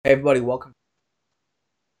Hey everybody, welcome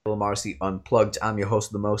to Marcy Unplugged. I'm your host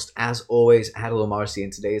of the most, as always, Adil Marcy,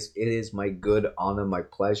 and today's it is my good honor, my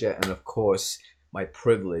pleasure, and of course my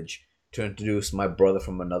privilege to introduce my brother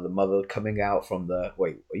from another mother, coming out from the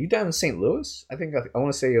wait. Are you down in St. Louis? I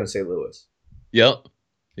want to say you're in St. Louis. Yep.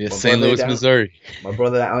 Yeah, My St. brother Louis, down, Missouri. my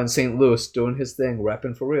brother out in St. Louis doing his thing,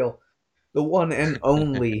 rapping for real. The one and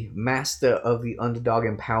only master of the underdog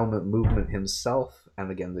empowerment movement himself. And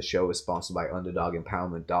again, the show is sponsored by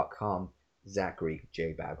underdogempowerment.com. Zachary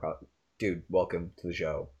J. Babcock. Dude, welcome to the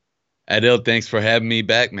show. Adele, thanks for having me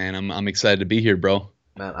back, man. I'm excited to be here, bro.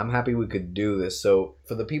 Man, I'm happy we could do this. So,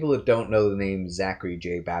 for the people that don't know the name Zachary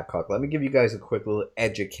J. Babcock, let me give you guys a quick little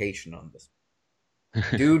education on this.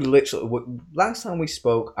 Dude, literally, last time we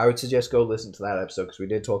spoke, I would suggest go listen to that episode because we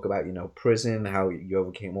did talk about, prison, how you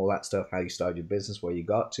overcame all that stuff, how you started your business, where you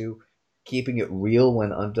got to, keeping it real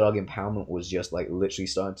when Underdog Empowerment was just like literally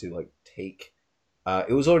starting to like take.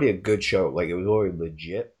 It was already a good show, like it was already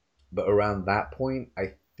legit, but around that point,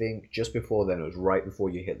 I think just before then, it was right before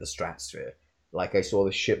you hit the stratosphere. Like I saw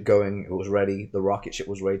the ship going, it was ready, the rocket ship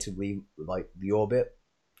was ready to leave like the orbit,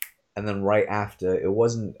 and then right after it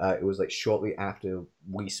wasn't it was like shortly after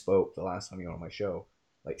we spoke the last time you were on my show,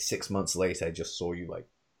 like 6 months later I just saw you like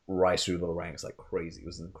rise through the ranks like crazy. It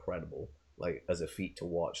was incredible, like as a feat to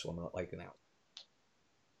watch. So I'm not like an out.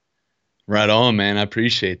 Right on, man. I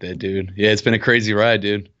appreciate that, dude. Yeah, it's been a crazy ride,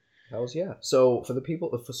 dude. Hells yeah. So for the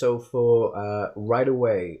people for right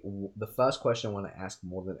away, the first question I want to ask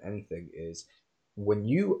more than anything is when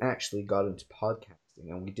you actually got into podcasting,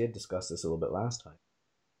 and we did discuss this a little bit last time,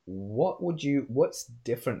 what's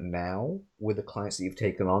different now with the clients that you've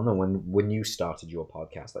taken on than when you started your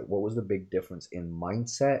podcast? Like what was the big difference in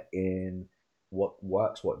mindset, in what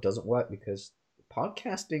works, what doesn't work? Because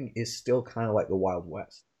podcasting is still kind of like the Wild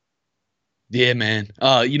West. Yeah, man.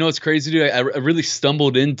 You know what's crazy, dude? I really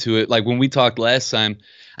stumbled into it. Like when we talked last time,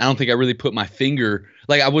 I don't think I really put my finger.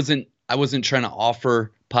 Like I wasn't trying to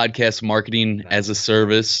offer podcast marketing No. as a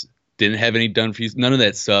service. Didn't have any done for you, none of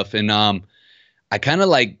that stuff. And I kind of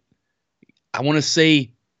like I want to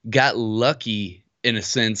say got lucky in a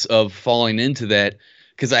sense of falling into that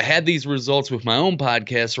because I had these results with my own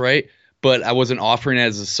podcast, right? But I wasn't offering it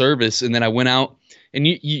as a service, and then I went out and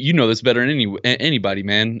you know this better than anybody,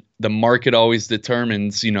 man. The market always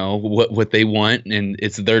determines, what they want, and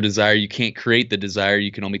it's their desire. You can't create the desire.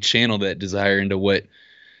 You can only channel that desire into what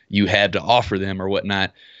you have to offer them or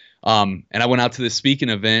whatnot. And I went out to this speaking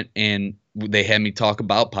event and they had me talk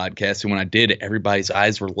about podcasting. When I did, everybody's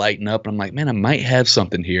eyes were lighting up. And I'm like, man, I might have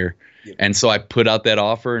something here. Yep. And so I put out that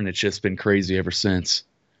offer and it's just been crazy ever since.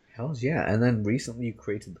 Hells yeah. And then recently you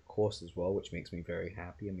created the course as well, which makes me very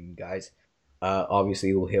happy. I mean, guys,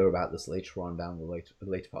 obviously we'll hear about this later on down the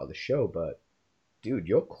later part of the show, but dude,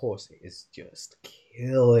 your course is just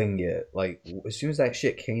killing it. Like as soon as that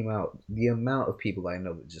shit came out, the amount of people that I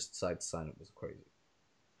know that just decided to sign up was crazy.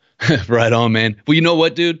 Right on, man. Well, you know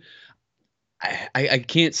what, dude? I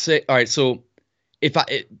can't say. All right, so if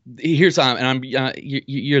here's how and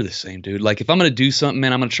you're the same, dude. Like if I'm gonna do something,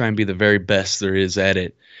 man, I'm gonna try and be the very best there is at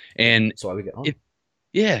it. Yep. And That's why we get on. if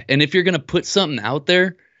Yeah, and if you're gonna put something out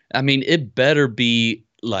there, I mean, it better be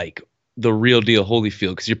like the real deal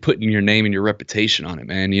Holyfield, because you're putting your name and your reputation on it,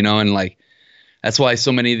 man. And like that's why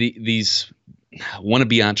so many of these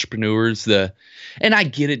wannabe entrepreneurs, and I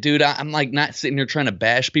get it, dude. I'm like not sitting here trying to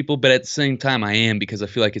bash people, but at the same time, I am because I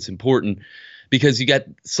feel like it's important. Because you got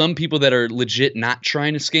some people that are legit not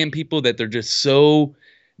trying to scam people, that they're so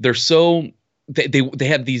they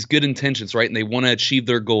have these good intentions, right? And they want to achieve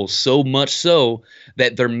their goals so much so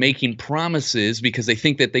that they're making promises because they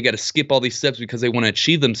think that they got to skip all these steps because they want to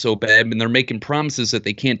achieve them so bad, and they're making promises that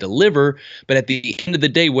they can't deliver. But at the end of the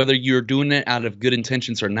day, whether you're doing it out of good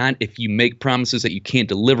intentions or not, if you make promises that you can't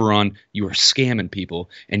deliver on, you are scamming people,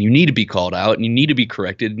 and you need to be called out, and you need to be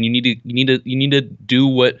corrected, and you need to do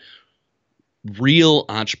what real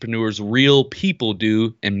entrepreneurs, real people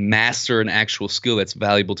do, and master an actual skill that's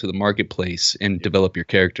valuable to the marketplace and Yep. develop your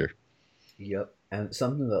character. Yep. And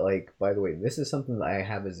something that, like, by the way, this is something that I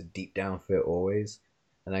have as a deep down fear always,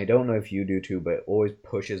 and I don't know if you do too, but it always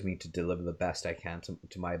pushes me to deliver the best I can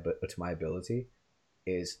to my ability.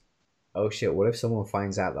 Is oh shit, what if someone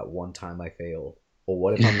finds out that one time I failed? Or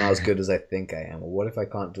what if I'm not as good as I think I am? Or what if I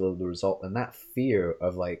can't deliver the result? And that fear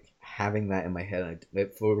of like having that in my head,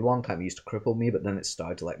 for a long time it used to cripple me, but then it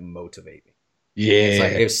started to like motivate me. It's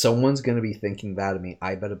like Yeah, if someone's gonna be thinking that of me,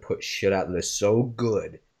 I better put shit out that is so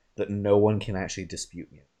good that no one can actually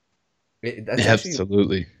dispute me. That's actually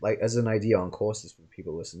absolutely. like as an idea on courses for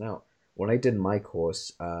people listening out. When I did my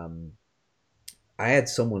course, I had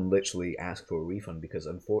someone literally ask for a refund because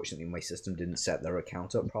unfortunately my system didn't set their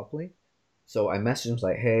account up properly. So I messaged them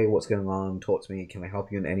like, "Hey, what's going on? Talk to me. Can I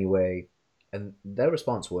help you in any way?" And their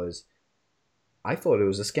response was, "I thought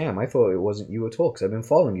it was a scam. I thought it wasn't you at all because I've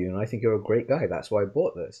been following you and I think you're a great guy. That's why I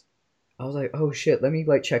bought this." I was like, "Oh shit, let me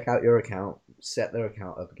like check out your account, set their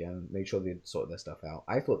account up again, make sure they sort their stuff out."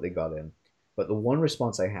 I thought they got in, but the one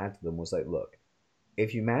response I had to them was like, "Look,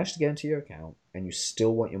 if you manage to get into your account and you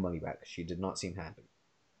still want your money back," she did not seem happy.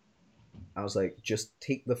 I was like, "Just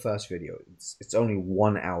take the first video. It's only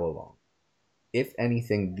 1 hour long. If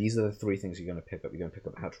anything, these are the three things you're going to pick up. You're going to pick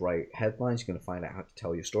up how to write headlines. You're going to find out how to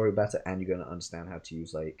tell your story better, and you're going to understand how to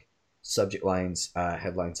use like subject lines,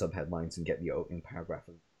 headlines, subheadlines, and get the opening paragraph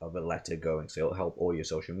of a letter going. So it'll help all your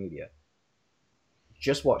social media.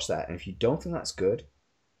 Just watch that, and if you don't think that's good,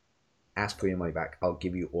 ask for your money back. I'll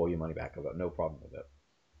give you all your money back. I've got no problem with it."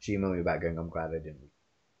 She emailed me back going, "I'm glad I didn't."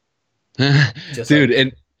 Just Dude, like,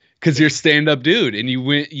 and because you're stand up dude and you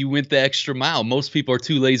went the extra mile. Most people are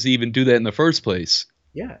too lazy to even do that in the first place.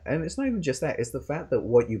 yeah, and it's not even just that. It's the fact that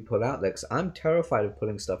what you put out there. Because I'm terrified of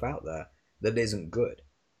putting stuff out there that isn't good,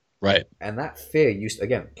 Right. and that fear used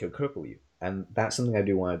again could cripple you. And that's something I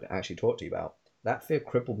do want to actually talk to you about. That fear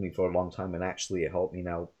crippled me for a long time, and actually it helped me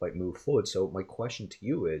now like move forward. So my question to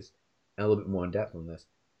you is, and a little bit more in depth on this,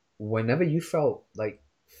 whenever you felt like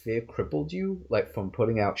fear crippled you, like from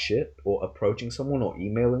putting out shit or approaching someone or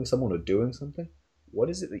emailing someone or doing something, what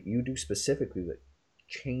is it that you do specifically that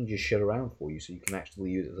changes shit around for you so you can actually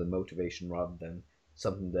use it as a motivation rather than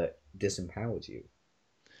something that disempowers you?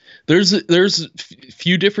 There's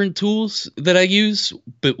few different tools that I use,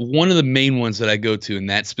 but one of the main ones that I go to in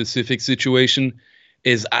that specific situation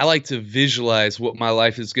is I like to visualize what my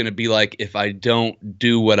life is going to be like if I don't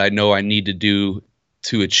do what I know I need to do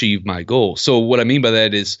to achieve my goal. So what I mean by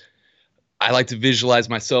that is I like to visualize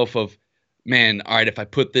myself of, man, all right, if I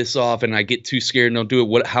put this off and I get too scared and don't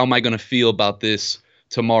do it, how am I going to feel about this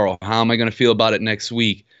tomorrow? How am I going to feel about it next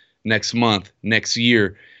week, next month, next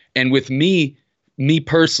year? And with me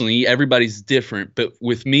personally, everybody's different, but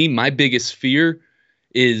with me, my biggest fear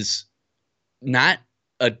is not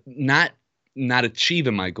a not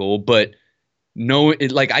achieving my goal, but no,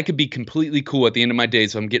 like I could be completely cool at the end of my day,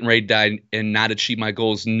 so I'm getting ready to die and not achieve my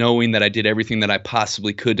goals, knowing that I did everything that I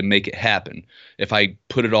possibly could to make it happen if I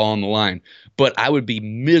put it all on the line. But I would be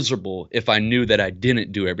miserable if I knew that I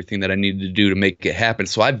didn't do everything that I needed to do to make it happen.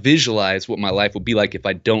 So I visualize what my life would be like if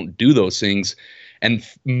I don't do those things. And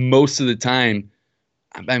most of the time,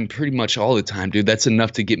 I'm pretty much all the time, dude, that's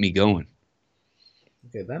enough to get me going.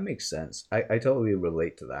 Okay, that makes sense. I totally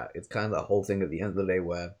relate to that. It's kind of the whole thing at the end of the day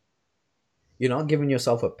where you're not giving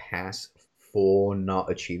yourself a pass for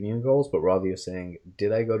not achieving your goals, but rather you're saying,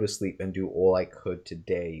 did I go to sleep and do all I could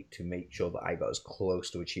today to make sure that I got as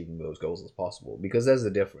close to achieving those goals as possible? Because there's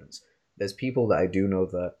a difference. There's people that I do know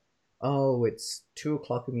that, oh, it's 2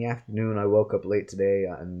 o'clock in the afternoon. I woke up late today,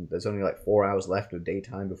 and there's only like 4 hours left of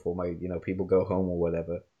daytime before my people go home or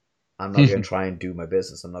whatever. I'm not going to try and do my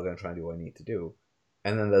business. I'm not going to try and do what I need to do.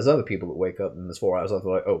 And then there's other people that wake up and there's 4 hours left.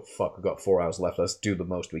 They're like, oh, fuck, we've got 4 hours left. Let's do the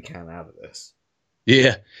most we can out of this.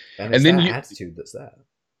 Yeah. And it's And then that you attitude that's there.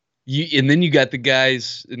 and then you got the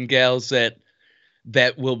guys and gals that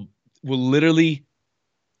will literally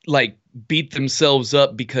like beat themselves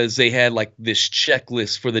up because they had like this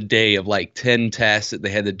checklist for the day of like 10 tasks that they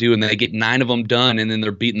had to do, and they get 9 of them done, and then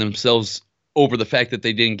they're beating themselves over the fact that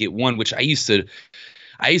they didn't get one, which I used to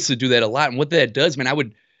do that a lot. And what that does, man,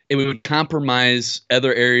 it would compromise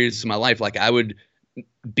other areas of my life. Like I would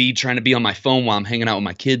be trying to be on my phone while I'm hanging out with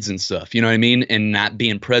my kids and stuff, you know what I mean? And not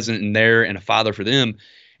being present and there and a father for them.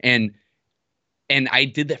 And I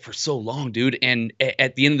did that for so long, dude. And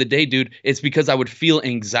at the end of the day, dude, it's because I would feel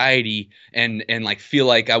anxiety and like feel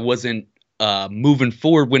like I wasn't moving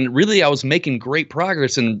forward when really I was making great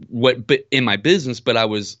progress but in my business, but I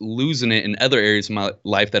was losing it in other areas of my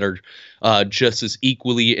life that are just as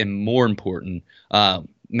equally and more important.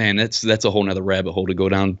 Man, that's a whole nother rabbit hole to go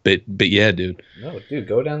down. But yeah, dude. No, dude,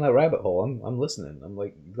 go down that rabbit hole. I'm listening. I'm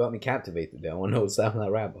like, you got me captivated. I want to know what's down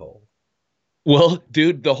that rabbit hole. Well,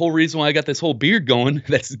 dude, the whole reason why I got this whole beard going,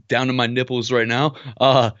 that's down to my nipples right now.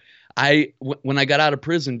 When I got out of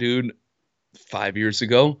prison, dude, 5 years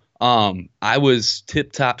ago, I was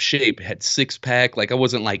tip top shape, had 6-pack. Like I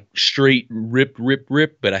wasn't like straight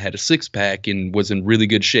ripped, but I had a 6-pack and was in really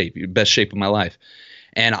good shape, best shape of my life.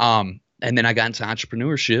 And then I got into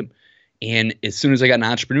entrepreneurship. And as soon as I got into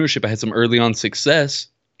entrepreneurship, I had some early on success.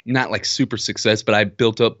 Not like super success, but I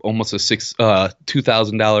built up almost a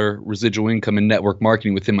 $2,000 residual income in network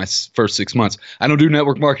marketing within my first 6 months. I don't do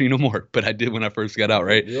network marketing no more, but I did when I first got out.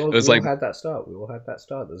 Right? We all had that start. We all had that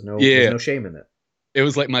start. There's no shame in it. it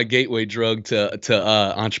was like my gateway drug to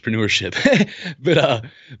entrepreneurship. but uh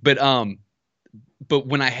but um but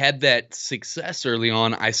when I had that success early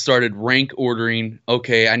on, I started rank ordering.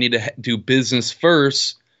 Okay, I need to do business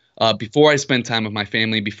first before I spend time with my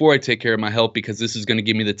family, before I take care of my health, because this is going to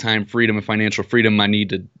give me the time freedom and financial freedom I need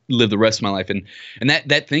to live the rest of my life. And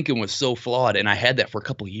that thinking was so flawed, and I had that for a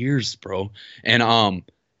couple of years, bro. And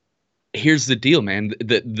here's the deal, man.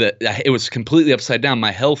 It was completely upside down.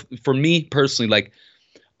 My health, for me personally, like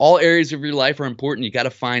all areas of your life are important. You got to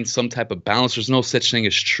find some type of balance. There's no such thing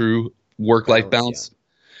as true work-life Balance, yeah. balance,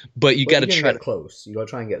 but you But got you to can try get to, close. You gotta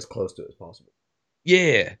try and get as close to it as possible.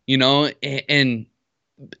 yeah, and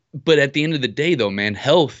but at the end of the day though, man,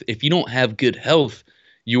 health, if you don't have good health,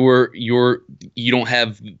 you don't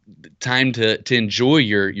have time to enjoy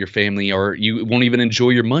your family, or you won't even enjoy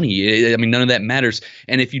your money. I mean, none of that matters.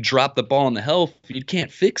 And if you drop the ball on the health, you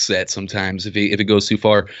can't fix that sometimes if it goes too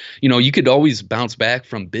far. You could always bounce back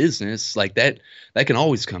from business like that. That can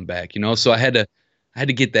always come back, so I had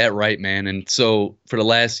to get that right, man. And so for the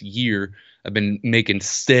last year, I've been making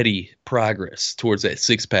steady progress towards that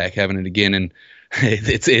six pack, having it again. And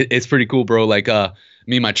it's pretty cool, bro. Like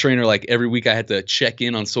me and my trainer, like every week I had to check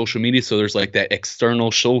in on social media. So there's like that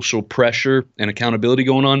external social pressure and accountability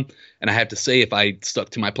going on. And I have to say if I stuck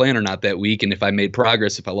to my plan or not that week, and if I made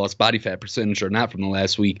progress, if I lost body fat percentage or not from the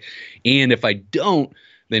last week. And if I don't,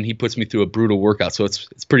 then he puts me through a brutal workout. So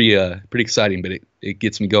it's pretty exciting, but it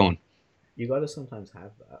gets me going. You gotta sometimes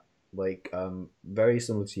have that. Like, very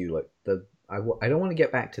similar to you. Like I don't want to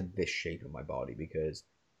get back to this shape of my body because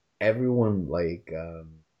everyone like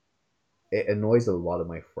it annoys a lot of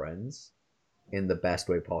my friends in the best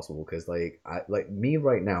way possible because I like me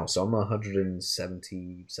right now. So I'm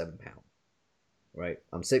 177 pounds. Right,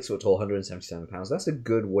 I'm 6 foot tall, 177 pounds. That's a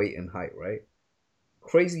good weight and height, right?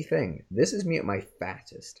 Crazy thing. This is me at my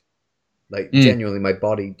fattest. Like, Mm. genuinely, my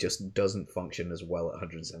body just doesn't function as well at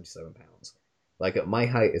 177 pounds. Like, at my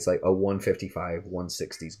height, it's like a 155,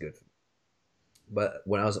 160 is good for me. But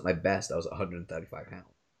when I was at my best, I was at 135 pounds.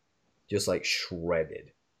 Just like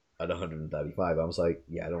shredded at 135. I was like,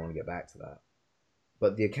 yeah, I don't want to get back to that.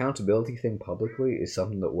 But the accountability thing publicly is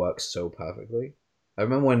something that works so perfectly. I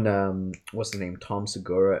remember when, what's the name? Tom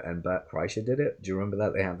Segura and Bert Kreischer did it. Do you remember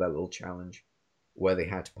that? They had that little challenge where they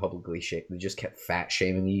had to publicly shame. They just kept fat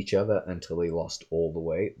shaming each other until they lost all the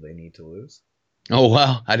weight they need to lose. Oh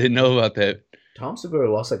wow, I didn't know about that. Tom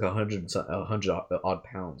Segura lost like a hundred odd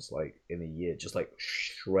pounds like in a year, just like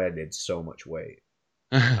shredded so much weight.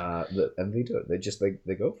 And they do it. They just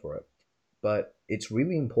they go for it. But it's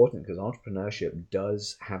really important because entrepreneurship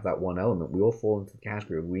does have that one element. We all fall into the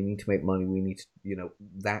category of we need to make money. We need to,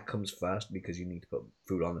 that comes first because you need to put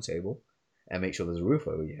food on the table and make sure there's a roof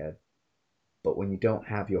over your head. But when you don't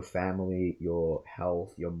have your family, your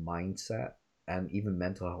health, your mindset, and even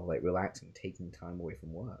mental health, like relaxing, taking time away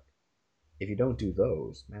from work, if you don't do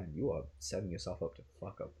those, man, you are setting yourself up to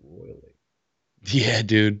fuck up royally. Yeah,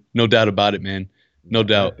 dude, no doubt about it, man. No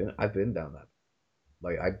Yeah, and doubt. I've been down that.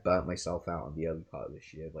 Like I burnt myself out in the early part of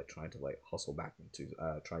this year, like trying to like hustle back into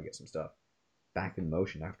try and get some stuff back in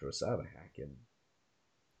motion after a server hack. And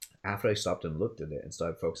after I stopped and looked at it and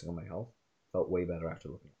started focusing on my health, felt way better after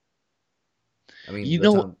looking at it. I mean, You the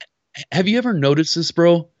know, time. have you ever noticed this,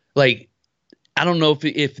 bro? Like, I don't know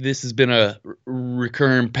if this has been a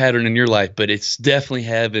recurring pattern in your life, but it's definitely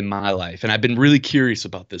have in my life, and I've been really curious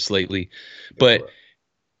about this lately. Go But for it.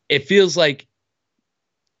 it feels like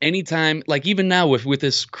anytime, like even now with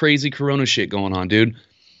this crazy Corona shit going on, dude,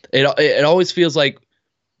 it always feels like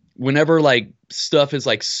whenever like stuff is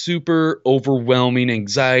like super overwhelming,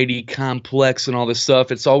 anxiety, complex, and all this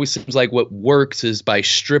stuff, it's always seems like what works is by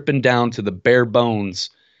stripping down to the bare bones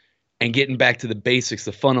and getting back to the basics,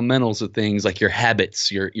 the fundamentals of things like your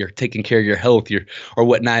habits, you're taking care of your health, your or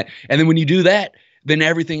whatnot. And then when you do that, then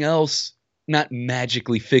everything else not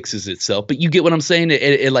magically fixes itself. But you get what I'm saying?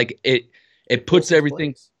 It like it It puts falls into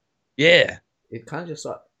everything. place. Yeah. It kind of just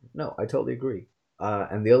no, I totally agree.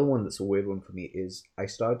 And the other one that's a weird one for me is I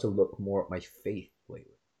started to look more at my faith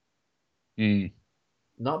lately. Mm,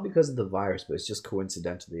 Not because of the virus, but it's just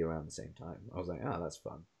coincidentally around the same time. I was like, ah, that's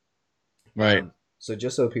fun. right. So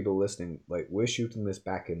just so people listening, like we're shooting this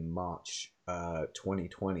back in March,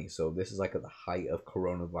 2020. So this is like at the height of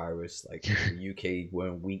coronavirus. Like in the UK, we're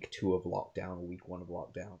in week 2 of lockdown, week 1 of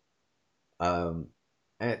lockdown. Um,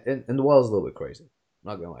 and the world's a little bit crazy.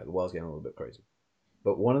 I'm not gonna lie, the world's getting a little bit crazy.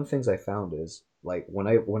 But one of the things I found is like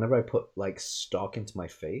whenever I put like stock into my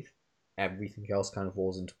faith, everything else kind of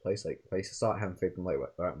falls into place. Like if I start having faith in like all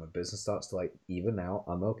right, my business starts to like even out,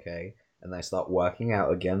 I'm okay, and then I start working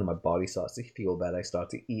out again, and my body starts to feel better. I start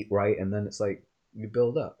to eat right, and then it's like you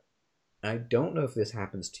build up. I don't know if this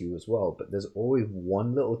happens to you as well, but there's always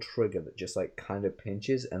one little trigger that just like kind of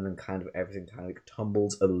pinches and then kind of everything kind of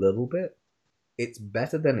tumbles a little bit. It's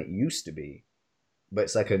better than it used to be, but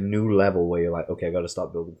it's like a new level where you're like, okay, I got to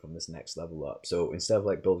start building from this next level up. So instead of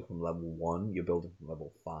like building from level 1, you're building from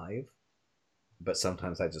level 5. But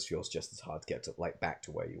sometimes that just feels just as hard to get to like back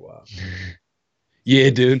to where you are. Yeah,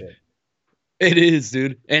 Crazy dude. shit. It is,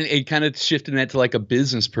 dude. And it kind of shifting that to like a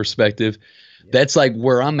business perspective. Yeah. That's like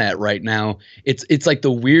where I'm at right now. It's like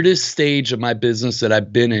the weirdest stage of my business that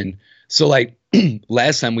I've been in. So like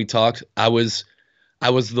last time we talked, I was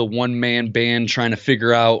the one man band trying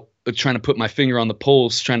to put my finger on the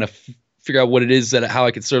pulse, trying to figure out what it is that how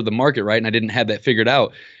I could serve the market, right? And I didn't have that figured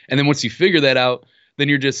out. And then once you figure that out, then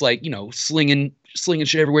you're just like, slinging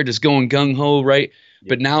shit everywhere, just going gung ho, right? Yeah.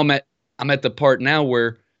 But now I'm at the part now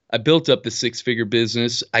where I built up the six-figure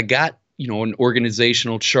business. I got, an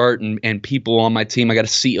organizational chart and people on my team. I got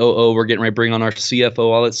a COO. We're getting ready to bring on our CFO,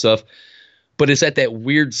 all that stuff. But it's at that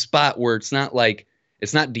weird spot where it's not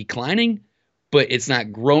declining, but it's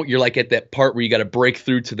not growing. You're like at that part where you got to break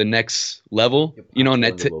through to the next level, You're and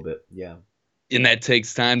plateauing a little bit. Yeah. that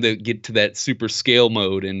takes time to get to that super scale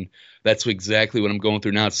mode. And that's exactly what I'm going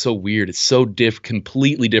through now. It's so weird. It's so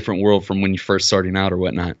completely different world from when you're first starting out or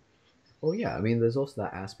whatnot. Well, yeah. I mean, there's also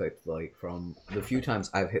that aspect, like from the few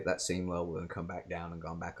times I've hit that same level and come back down and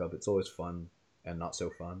gone back up. It's always fun and not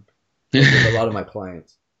so fun. But with a lot of my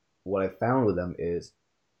clients, what I found with them is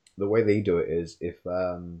the way they do it is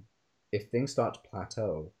if things start to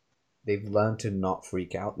plateau, they've learned to not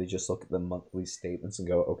freak out. They just look at the monthly statements and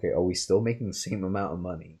go, okay, are we still making the same amount of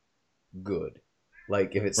money? Good.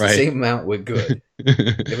 Like if it's the Right. same amount, we're good.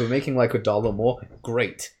 If we're making like $1 more,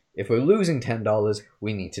 great. If we're losing $10,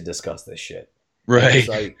 we need to discuss this shit. And Right. it's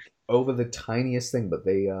like over the tiniest thing, but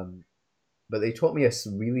they taught me a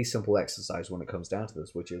really simple exercise when it comes down to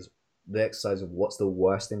this, which is the exercise of what's the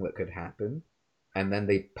worst thing that could happen, and then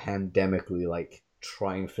they pandemically like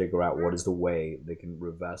try and figure out what is the way they can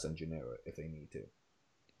reverse engineer it if they need to.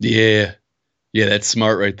 Yeah. Yeah, that's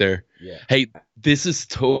smart right there. Yeah, Hey, this is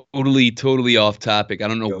totally off topic. I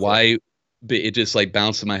don't know go for it. why, but it just like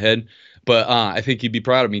bounced in my head. But I think you'd be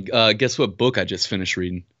proud of me. Guess what book I just finished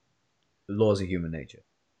reading? Laws of Human Nature.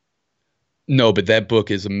 No, but that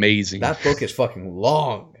book is amazing. That book is fucking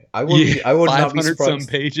long. I Yeah, would not be 500 some surprised.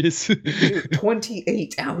 pages. Dude,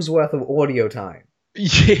 28 hours worth of audio time.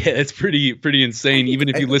 Yeah, that's pretty insane. Even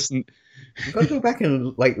if you listen, You gotta go back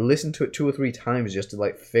and like listen to it 2 or 3 times just to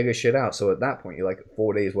like figure shit out. So at that point, you're like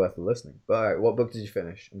 4 days worth of listening. But all right, what book did you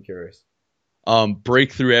finish? I'm curious.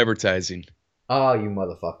 breakthrough advertising. Ah, you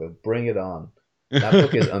motherfucker, bring it on. That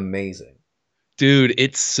book is amazing. Dude,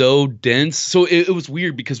 it's so dense. So it was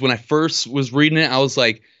weird because when I first was reading it, I was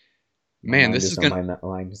like, My man, mind this is is numb. gonna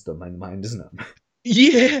My mind is numb.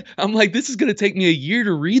 yeah, I'm like, this is gonna take me a year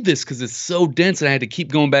to read this because it's so dense, and I had to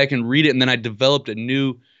keep going back and read it. And then I developed a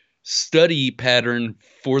new study pattern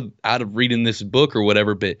for out of reading this book or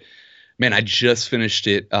whatever. But man, I just finished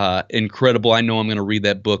it. Incredible. I know I'm gonna read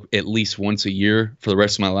that book at least once a year for the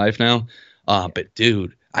rest of my life now. But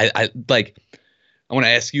dude, I like I want to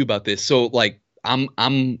ask you about this. So like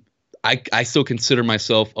I still consider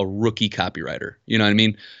myself a rookie copywriter. You know what I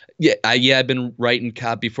mean? I've been writing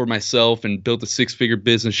copy for myself and built a six-figure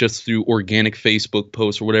business just through organic Facebook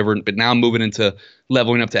posts or whatever. But now I'm moving into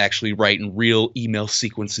leveling up to actually writing real email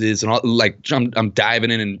sequences and all. Like I'm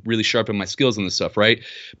diving in and really sharpening my skills on this stuff, right?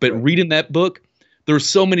 But Right. reading that book, there were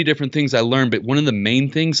so many different things I learned. But one of the main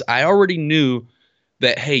things I already knew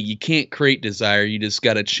that hey, you can't create desire. You just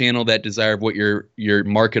got to channel that desire of what your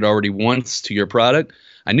market already wants to your product.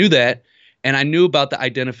 I knew that. And I knew about the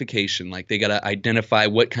identification. Like they got to identify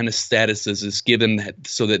what kind of status does this give them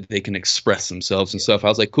so that they can express themselves and Yeah. stuff. I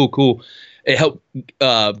was like, cool. It helped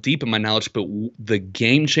deepen my knowledge. But the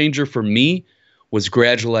game changer for me was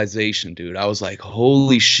gradualization, dude. I was like,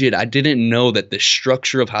 holy shit. I didn't know that the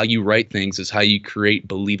structure of how you write things is how you create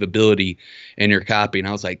believability in your copy. And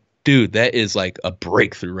I was like, dude, that is like a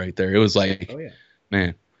breakthrough right there. It was like, Oh yeah.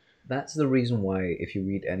 man. That's the reason why if you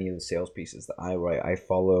read any of the sales pieces that I write, I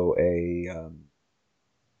follow a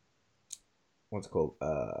what's it called?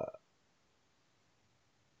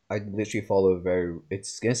 I literally follow a very.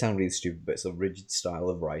 It's gonna sound really stupid, but it's a rigid style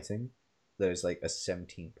of writing. There's like a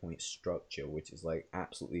 17-point structure, which is like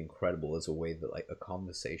absolutely incredible as a way that like a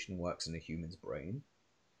conversation works in a human's brain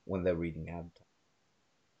when they're reading advertising.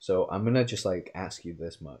 So I'm gonna just like ask you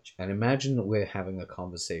this much, and imagine that we're having a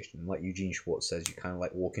conversation. Like Eugene Schwartz says, you kind of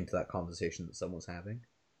like walk into that conversation that someone's having.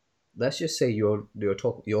 Let's just say you're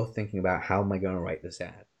thinking about how am I going to write this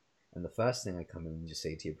ad, and the first thing I come in and just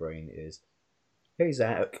say to your brain is, "Hey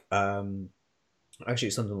Zach, actually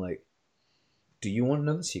it's something like, Do you want to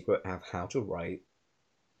know the secret of how to write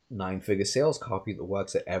 9-figure sales copy that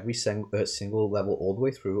works at every single level all the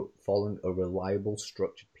way through, following a reliable,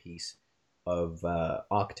 structured piece of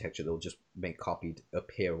architecture that will just make copy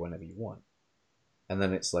appear whenever you want? And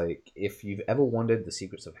then it's like, if you've ever wondered the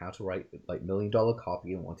secrets of how to write like $1 million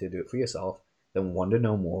copy and want to do it for yourself, then wonder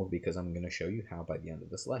no more, because I'm going to show you how by the end of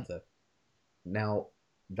this letter. Now,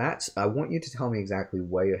 I want you to tell me exactly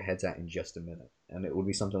where your head's at in just a minute, and it would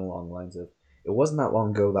be something along the lines of, it wasn't that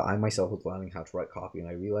long ago that I myself was learning how to write copy, and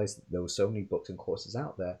I realized that there were so many books and courses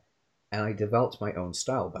out there, and I developed my own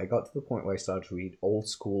style. But I got to the point where I started to read old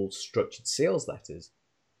school structured sales letters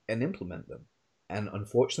and implement them. And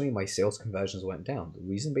unfortunately, my sales conversions went down. The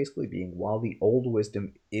reason basically being, while the old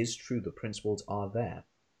wisdom is true, the principles are there,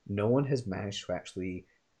 no one has managed to actually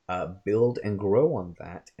build and grow on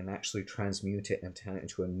that and actually transmute it and turn it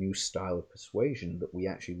into a new style of persuasion that we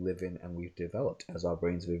actually live in and we've developed. As our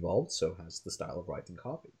brains have evolved, so has the style of writing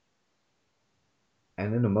copy.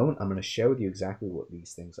 And in a moment, I'm going to share with you exactly what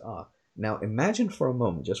these things are. Now, imagine for a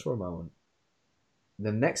moment, just for a moment,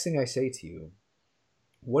 the next thing I say to you.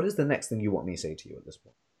 What is the next thing you want me to say to you at this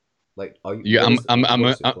point? Like, are you? Yeah,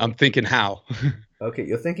 I'm thinking how. Okay,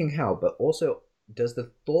 you're thinking how, but also, does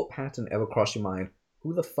the thought pattern ever cross your mind?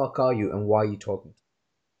 Who the fuck are you, and why are you talking?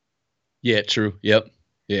 Yeah, true. Yep.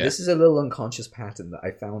 Yeah. This is a little unconscious pattern that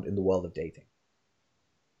I found in the world of dating.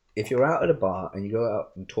 If you're out at a bar and you go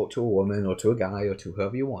out and talk to a woman or to a guy or to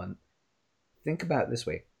whoever you want, think about it this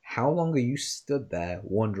way. How long are you stood there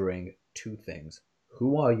wondering two things?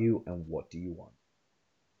 Who are you, and what do you want?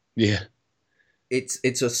 Yeah. It's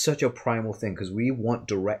such a primal thing, because we want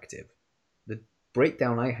directive. The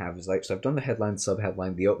breakdown I have is like, so I've done the headline,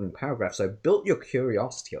 subheadline, the opening paragraph, so I've built your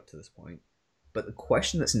curiosity up to this point. But the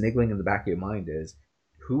question that's niggling in the back of your mind is,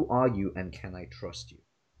 who are you and can I trust you?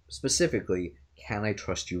 Specifically, can I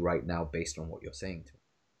trust you right now based on what you're saying to me?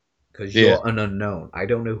 Because you're an unknown. I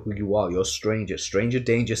don't know who you are. You're stranger. Stranger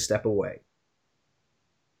danger, step away.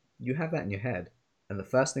 You have that in your head. And the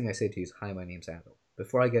first thing I say to you is, hi, my name's Adol.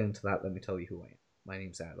 Before I get into that, let me tell you who I am. My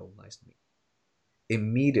name's Adol. Nice to meet you.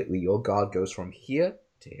 Immediately, your guard goes from here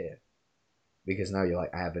to here. Because now you're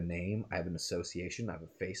like, I have a name, I have an association, I have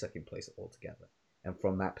a face, I can place it all together. And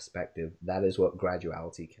from that perspective, that is what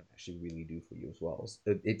graduality can actually really do for you as well.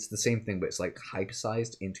 It's the same thing, but it's like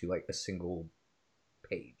hypersized into like a single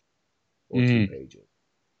page or 2 pages.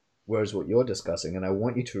 Whereas what you're discussing, and I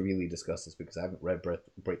want you to really discuss this because I haven't read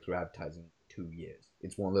Breakthrough Advertising in 2 years.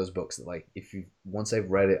 It's one of those books that, like, once I've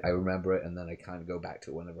read it, I remember it, and then I kind of go back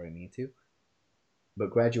to it whenever I need to.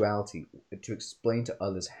 But graduality, to explain to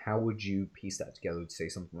others, how would you piece that together to say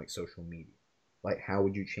something like social media? Like, how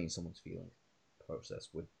would you change someone's feelings process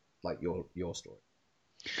with, like, your story?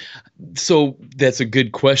 So that's a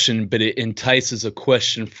good question, but it entices a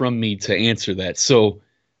question from me to answer that. So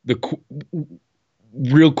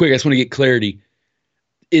real quick, I just want to get clarity.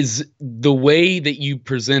 Is the way that you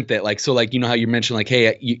present that, like, so, like, you know how you mentioned, like,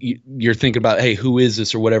 hey, you're thinking about, hey, who is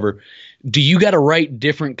this or whatever. Do you got to write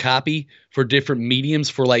different copy for different mediums?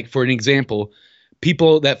 For, like, for an example,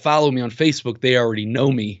 people that follow me on Facebook, they already know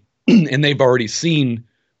me and they've already seen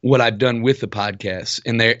what I've done with the podcast,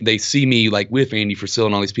 and they see me, like, with Andy Frisell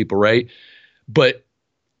and all these people, right? But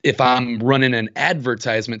if I'm running an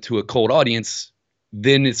advertisement to a cold audience,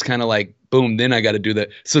 then it's kind of like, boom, then I got to do that.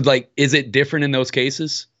 So, like, is it different in those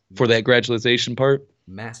cases for that gradualization part?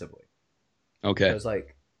 Massively. Okay. Because,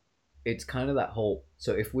 like, it's kind of that whole,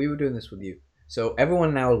 so if we were doing this with you, so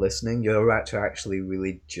everyone now listening, you're about to actually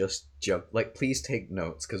really just jump, like, please take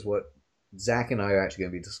notes, because what Zach and I are actually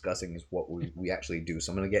going to be discussing is what we actually do.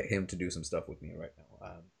 So I'm going to get him to do some stuff with me right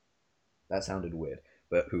now. That sounded weird,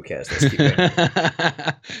 but who cares? Let's keep going.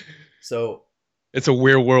 So it's a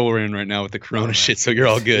weird world we're in right now with the corona shit, so you're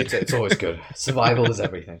all good. It's always good. Survival is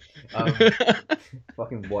everything.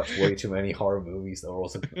 Fucking watch way too many horror movies that are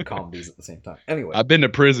also comedies at the same time. Anyway. I've been to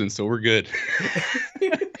prison, so we're good.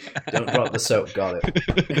 Don't drop the soap, got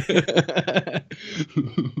it.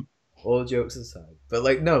 All jokes aside. But,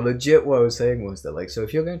 like, no, legit what I was saying was that, like, so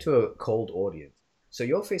if you're going to a cold audience, so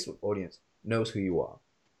your Facebook audience knows who you are.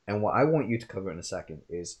 And what I want you to cover in a second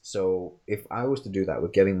is, so if I was to do that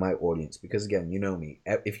with getting my audience, because again, you know me.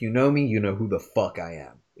 If you know me, you know who the fuck I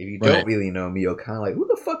am. If you don't really know me, you're kind of like, who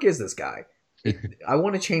the fuck is this guy? I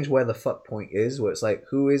want to change where the fuck point is, where it's like,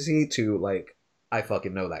 who is he, to, like, I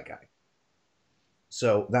fucking know that guy.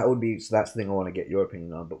 So that's the thing I want to get your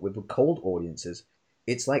opinion on. But with the cold audiences,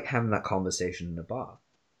 it's like having that conversation in a bar.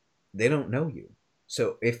 They don't know you.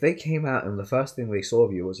 So if they came out and the first thing they saw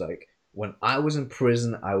of you was like, when I was in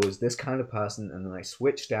prison, I was this kind of person, and then I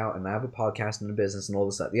switched out, and I have a podcast and a business and all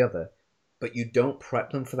this, that, the other. But you don't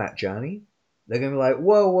prep them for that journey. They're gonna be like,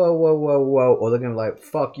 whoa, whoa, whoa, whoa, whoa, or they're gonna be like,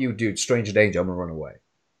 fuck you, dude, stranger danger, I'm gonna run away.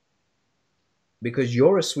 Because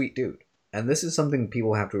you're a sweet dude. And this is something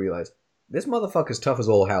people have to realize. This motherfucker's tough as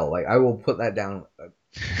all hell. Like, I will put that down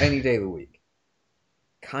any day of the week.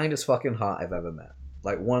 Kindest fucking heart I've ever met.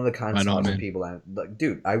 Like, one of the kindest Right on, hearts of man. people. And, like,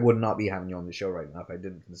 dude, I would not be having you on the show right now if I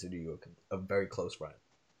didn't consider you a very close friend.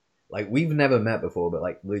 Like, we've never met before, but,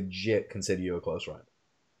 like, legit consider you a close friend.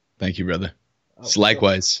 Thank you, brother. Oh, It's for sure.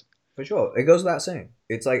 likewise. For sure. It goes without saying.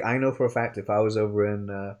 It's like, I know for a fact if I was over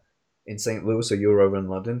in St. Louis or you were over in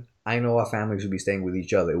London, I know our families would be staying with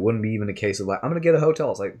each other. It wouldn't be even a case of like, I'm gonna get a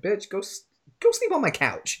hotel. It's like, bitch, go sleep on my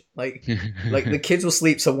couch. Like the kids will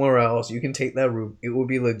sleep somewhere else. You can take their room. It will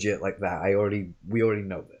be legit like that. We already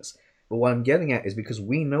know this. But what I'm getting at is because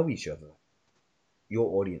we know each other.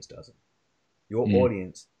 Your audience doesn't. Your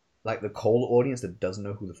audience, like the cold audience that doesn't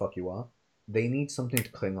know who the fuck you are, they need something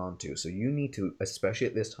to cling on to. So you need to, especially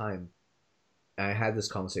at this time. I had this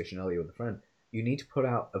conversation earlier with a friend. You need to put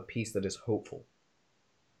out a piece that is hopeful.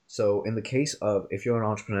 So in the case of if you're an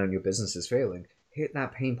entrepreneur and your business is failing, hit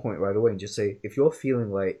that pain point right away and just say, if you're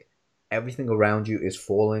feeling like everything around you is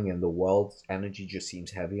falling and the world's energy just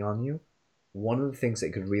seems heavy on you, one of the things that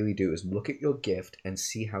you could really do is look at your gift and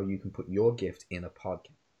see how you can put your gift in a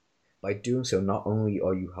podcast. By doing so, not only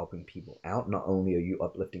are you helping people out, not only are you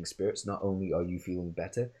uplifting spirits, not only are you feeling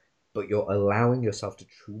better, but you're allowing yourself to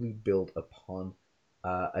truly build upon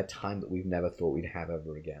a time that we've never thought we'd have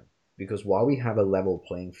ever again. Because while we have a level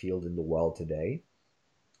playing field in the world today,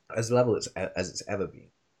 as level as it's ever been,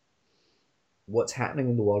 what's happening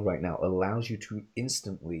in the world right now allows you to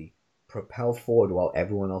instantly propel forward while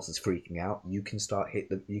everyone else is freaking out. You can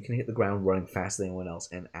you can hit the ground running faster than anyone else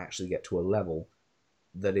and actually get to a level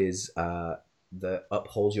that is that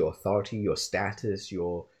upholds your authority, your status,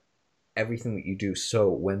 your everything that you do. So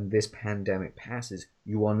when this pandemic passes,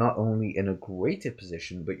 you are not only in a greater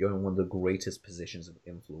position, but you're in one of the greatest positions of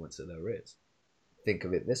influence that there is. Think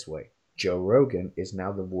of it this way. Joe Rogan is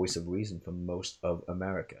now the voice of reason for most of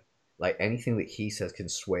America. Like anything that he says can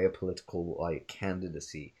sway a political like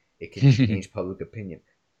candidacy. It can change public opinion.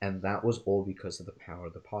 And that was all because of the power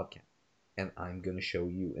of the podcast. And I'm going to show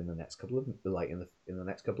you in the next couple of in the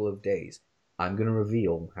next couple of days, I'm going to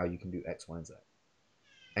reveal how you can do X, Y, and Z.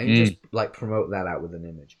 And you just like promote that out with an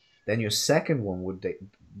image. Then your second one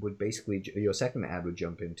would basically your second ad would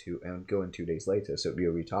jump into and go in 2 days later, so it'd be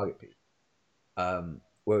a retarget piece.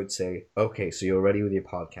 Where it would say, okay, so you're ready with your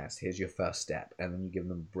podcast. Here's your first step, and then you give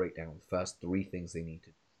them a breakdown of the first 3 things they need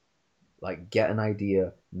to do. Like get an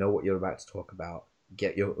idea, know what you're about to talk about,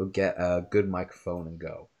 get a good microphone, and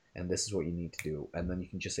go. And this is what you need to do. And then you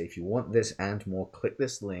can just say, if you want this and more, click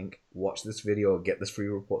this link, watch this video, get this free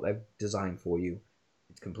report I've designed for you.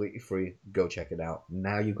 It's completely free. Go check it out.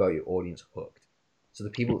 Now you've got your audience hooked. So the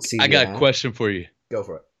people that see I got a question for you. Go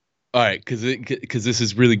for it. All right, because this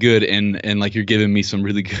is really good, and like you're giving me some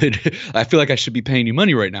really good. I feel like I should be paying you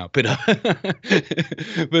money right now, but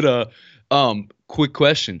quick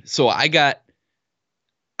question. So I got,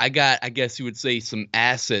 I guess you would say some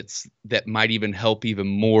assets that might even help even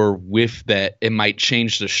more with that. It might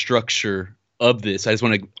change the structure of this. I just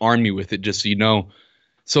want to arm you with it, just so you know.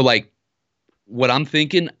 So like, what I'm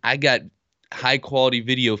thinking, I got high quality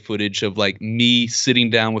video footage of like me sitting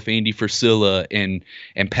down with Andy Frisilla and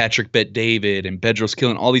Patrick Bet David and Bedros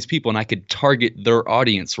Killing, all these people, and I could target their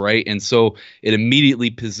audience, right? And so it immediately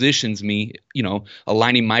positions me, you know,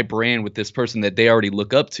 aligning my brand with this person that they already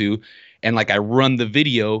look up to. And like I run the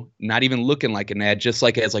video, not even looking like an ad, just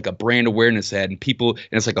like as like a brand awareness ad, and people, and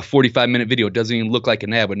it's like a 45-minute video. It doesn't even look like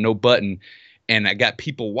an ad with no button. And I got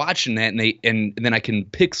people watching that, and then I can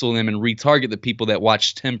pixel them and retarget the people that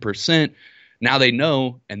watch 10%. Now they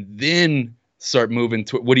know, and then start moving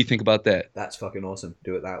to. What do you think about that? That's fucking awesome.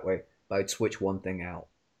 Do it that way. But I'd switch one thing out.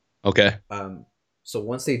 Okay. So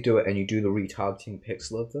once they do it and you do the retargeting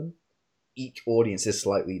pixel of them, each audience is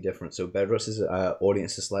slightly different. So Bedros'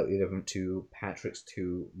 audience is slightly different to Patrick's,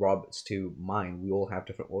 to Robert's, to mine. We all have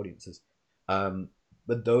different audiences.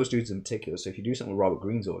 But those dudes in particular. So if you do something with Robert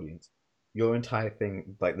Greene's audience, your entire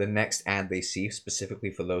thing, like the next ad they see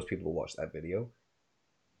specifically for those people who watch that video,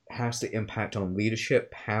 has to impact on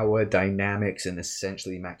leadership, power, dynamics, and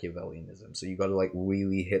essentially Machiavellianism. So you got to like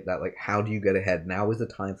really hit that. Like, how do you get ahead? Now is the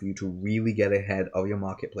time for you to really get ahead of your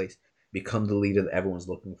marketplace, become the leader that everyone's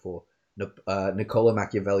looking for. Niccolo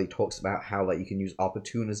Machiavelli talks about how like you can use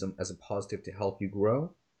opportunism as a positive to help you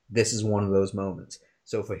grow. This is one of those moments.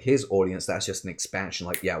 So for his audience, that's just an expansion.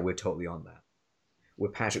 Like, yeah, we're totally on that.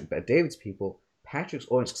 With Patrick Bet David's people, Patrick's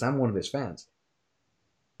audience, because I'm one of his fans,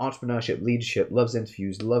 entrepreneurship, leadership, loves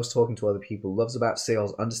interviews, loves talking to other people, loves about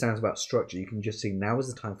sales, understands about structure, you can just say now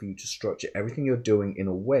is the time for you to structure everything you're doing in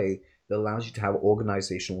a way that allows you to have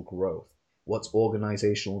organizational growth. What's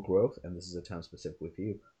organizational growth? And this is a term specifically for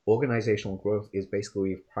you. Organizational growth is basically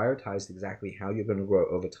you've prioritized exactly how you're going to grow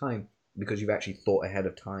over time because you've actually thought ahead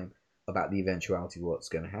of time about the eventuality of what's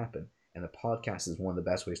going to happen. And the podcast is one of the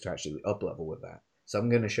best ways to actually up-level with that. So I'm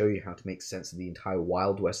going to show you how to make sense of the entire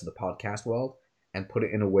wild west of the podcast world and put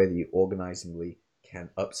it in a way that you organizingly can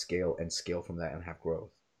upscale and scale from that and have growth.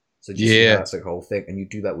 So just that's the whole thing. And you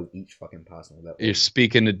do that with each fucking person. You're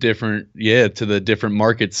speaking to the different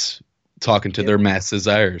markets, talking to their mass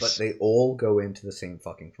desires. But they all go into the same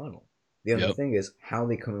fucking funnel. The other thing is how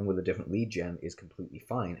they come in with a different lead gen is completely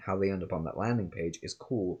fine. How they end up on that landing page is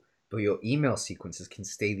cool. But your email sequences can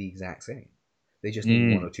stay the exact same. They just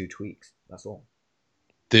need one or two tweaks. That's all.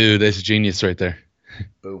 Dude, that's genius right there.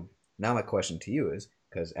 Boom. Now my question to you is,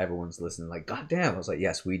 because everyone's listening like, God damn. I was like,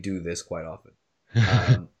 yes, we do this quite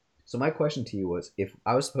often. So my question to you was, and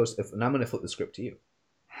I'm going to flip the script to you.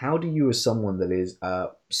 How do you, as someone that is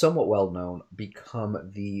somewhat well-known,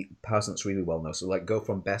 become the person that's really well-known? So like go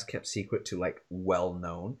from best kept secret to like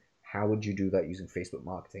well-known. How would you do that using Facebook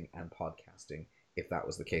marketing and podcasting if that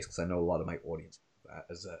was the case? Because I know a lot of my audience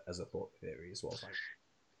as a thought theory as well.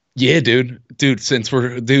 Yeah, dude,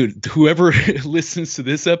 whoever listens to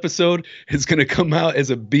this episode is going to come out as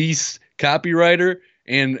a beast copywriter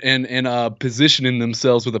and positioning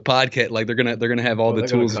themselves with a podcast. Like they're gonna have all the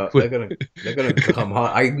tools. They're gonna come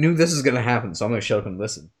hard. I knew this was gonna happen, so I'm gonna shut up and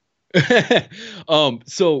listen.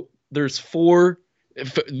 So there's 4.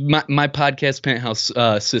 My podcast penthouse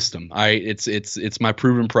system. All right, it's my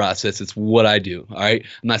proven process. It's what I do. All right,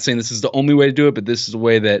 I'm not saying this is the only way to do it, but this is the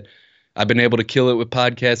way that I've been able to kill it with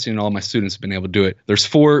podcasting, and all my students have been able to do it. There's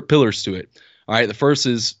 4 pillars to it. All right, the first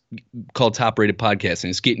is called top-rated podcasting.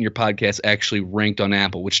 It's getting your podcast actually ranked on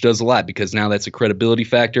Apple, which does a lot because now that's a credibility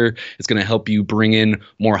factor. It's going to help you bring in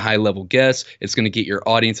more high-level guests. It's going to get your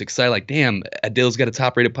audience excited, like, damn, Adil's got a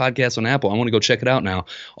top-rated podcast on Apple. I want to go check it out now.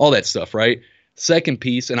 All that stuff, right? Second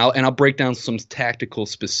piece, and I'll break down some tactical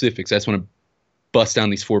specifics. I just want to bust down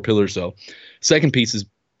these 4 pillars, though. Second piece is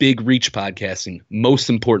big reach podcasting. Most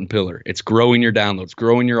important pillar. It's growing your downloads,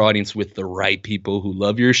 growing your audience with the right people who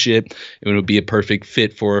love your shit. It would be a perfect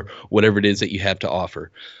fit for whatever it is that you have to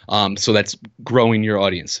offer. So that's growing your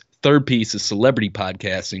audience. Third piece is celebrity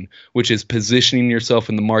podcasting, which is positioning yourself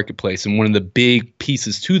in the marketplace. And one of the big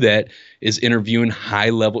pieces to that is interviewing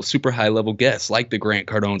super high level guests like the Grant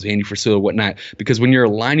Cardones, Andy Frisella, whatnot. Because when you're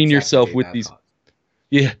aligning yourself with these.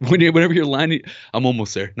 Yeah, whenever you're lining, I'm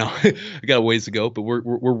almost there. No, I got a ways to go, but we're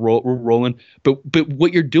rolling. But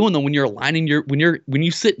what you're doing though, when you're aligning when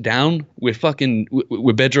you sit down with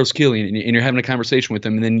with Bedros Keuilian and you're having a conversation with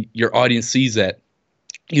him, and then your audience sees that,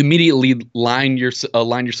 you immediately align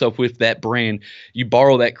yourself with that brand. You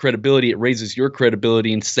borrow that credibility. It raises your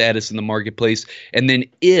credibility and status in the marketplace. And then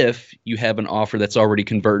if you have an offer that's already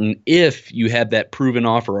converting, if you have that proven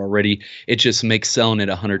offer already, it just makes selling it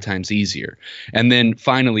 100 times easier. And then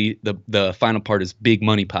finally, the final part is big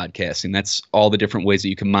money podcasting. That's all the different ways that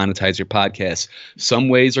you can monetize your podcast. Some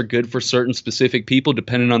ways are good for certain specific people,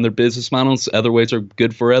 depending on their business models. Other ways are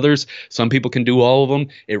good for others. Some people can do all of them.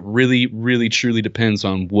 It really, really, truly depends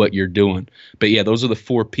on what you're doing. But yeah, those are the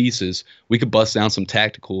 4 pieces. We could bust down some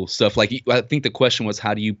tactical stuff. Like I think the question was,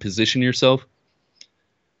 how do you position yourself?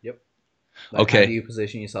 Yep. Okay. How do you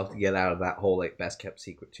position yourself to get out of that whole like best kept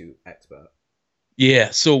secret to expert?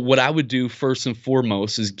 Yeah. So what I would do first and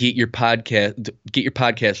foremost is get your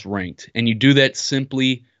podcast ranked, and you do that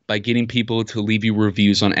simply by getting people to leave you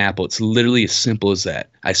reviews on Apple. It's literally as simple as that.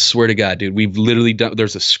 I swear to God, dude, we've literally done,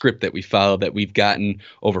 there's a script that we follow that we've gotten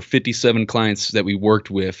over 57 clients that we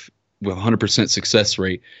worked with 100% success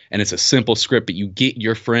rate. And it's a simple script, but you get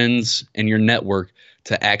your friends and your network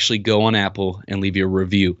to actually go on Apple and leave you a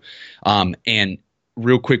review. And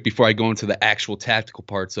real quick, before I go into the actual tactical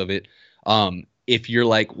parts of it, if you're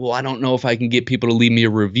like, well, I don't know if I can get people to leave me a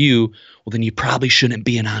review, well, then you probably shouldn't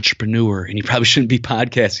be an entrepreneur, and you probably shouldn't be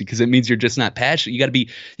podcasting, because it means you're just not passionate. You got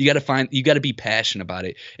to be passionate about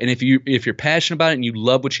it. And if you're passionate about it and you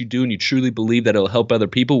love what you do and you truly believe that it'll help other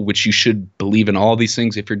people, which you should believe in all these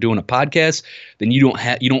things if you're doing a podcast, then you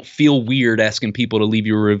don't feel weird asking people to leave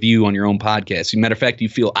you a review on your own podcast. As a matter of fact, you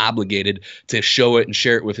feel obligated to show it and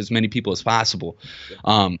share it with as many people as possible.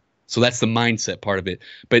 So that's the mindset part of it.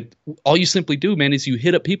 But all you simply do, man, is you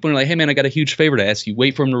hit up people and you're like, hey, man, I got a huge favor to ask you.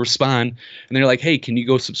 Wait for them to respond. And they're like, hey, can you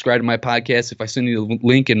go subscribe to my podcast if I send you the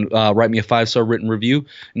link and write me a 5-star written review?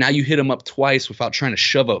 Now you hit them up twice without trying to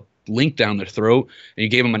shove a link down their throat and you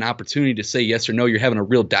gave them an opportunity to say yes or no. You're having a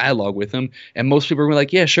real dialogue with them. And most people were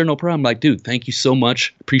like, yeah, sure, no problem. Like, dude, thank you so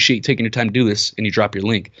much. Appreciate you taking your time to do this. And you drop your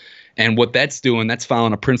link. And what that's doing, that's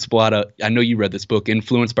following a principle out of, I know you read this book,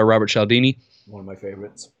 Influenced by Robert Cialdini. One of my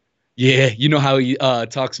favorites. Yeah, you know how he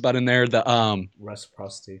talks about in there the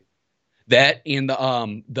reciprocity. That and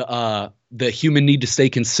the human need to stay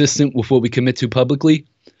consistent with what we commit to publicly.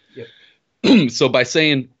 Yep. So by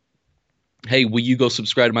saying, hey, will you go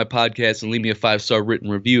subscribe to my podcast and leave me a 5-star written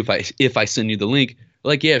review if I send you the link?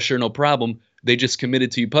 Like, yeah, sure, no problem. They just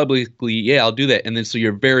committed to you publicly. Yeah, I'll do that. And then so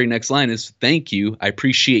your very next line is, thank you. I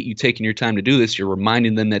appreciate you taking your time to do this. You're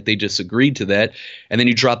reminding them that they just agreed to that. And then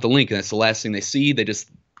you drop the link, and that's the last thing they see. They just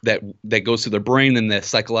that goes to their brain. And the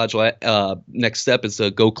psychological next step is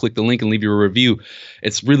to go click the link and leave your review.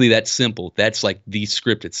 It's really that simple. That's like the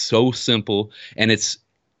script. It's so simple, and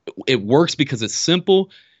it works because it's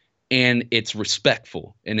simple. And it's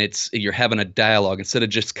respectful, and you're having a dialogue instead of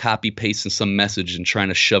just copy pasting some message and trying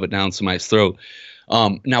to shove it down somebody's throat.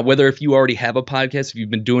 Now, whether if you already have a podcast, if you've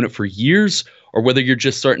been doing it for years, or whether you're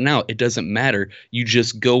just starting out, it doesn't matter. You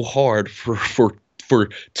just go hard for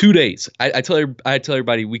 2 days. I tell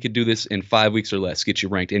everybody we could do this in 5 weeks or less, get you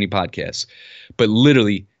ranked any podcast. But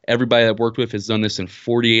literally, everybody I've worked with has done this in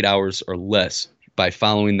 48 hours or less. By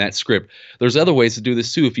following that script. There's other ways to do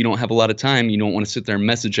this too. If you don't have a lot of time, you don't want to sit there and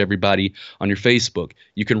message everybody on your Facebook.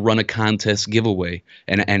 You can run a contest giveaway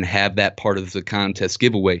and have that part of the contest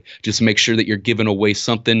giveaway. Just make sure that you're giving away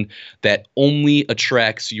something that only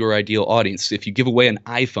attracts your ideal audience. If you give away an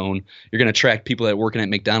iPhone, you're going to attract people that are working at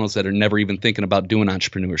McDonald's that are never even thinking about doing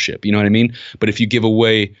entrepreneurship. You know what I mean? But if you give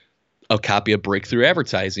away a copy of Breakthrough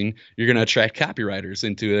Advertising, you're going to attract copywriters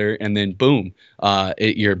into there, and then boom,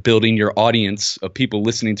 you're building your audience of people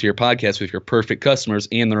listening to your podcast with your perfect customers,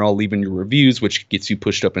 and they're all leaving your reviews, which gets you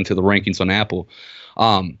pushed up into the rankings on Apple.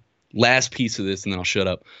 Last piece of this, and then I'll shut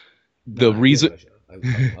up. I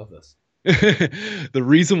love this. The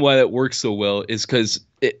reason why that works so well is because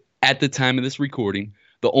at the time of this recording,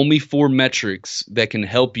 the only 4 metrics that can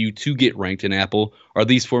help you to get ranked in Apple are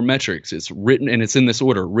these 4 metrics. It's written, and it's in this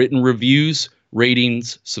order: written reviews,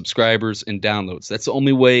 ratings, subscribers, and downloads. That's the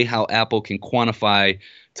only way how Apple can quantify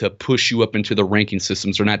to push you up into the ranking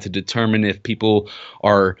systems, or not to determine if people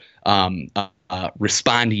are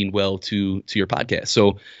responding well to your podcast.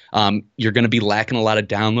 So you're going to be lacking a lot of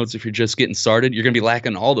downloads if you're just getting started. You're going to be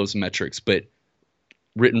lacking all those metrics, but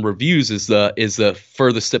written reviews is the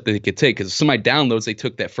furthest step that they could take, because if somebody downloads, they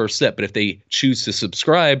took that first step. But if they choose to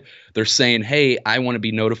subscribe, they're saying, hey, I want to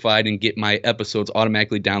be notified and get my episodes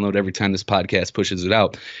automatically downloaded every time this podcast pushes it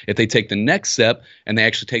out. If they take the next step and they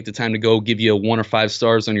actually take the time to go give you a 1 or 5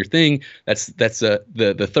 stars on your thing, that's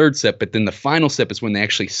the third step. But then the final step is when they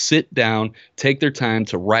actually sit down, take their time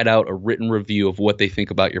to write out a written review of what they think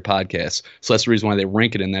about your podcast. So that's the reason why they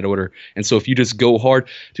rank it in that order. And so if you just go hard,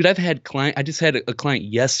 dude, I just had a client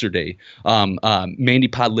yesterday, Mandy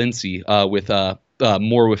Podlindsey, with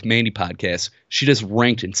More with Mandy podcast. She just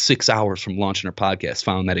ranked in 6 hours from launching her podcast,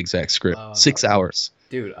 found that exact script. 6 hours.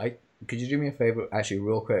 Dude, could you do me a favor? Actually,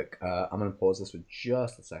 real quick, I'm going to pause this for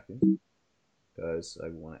just a second, because I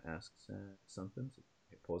want to ask something. So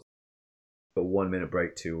pause. But 1 minute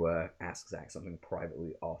break to ask Zach something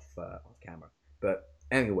privately off camera. But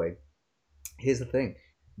anyway, here's the thing.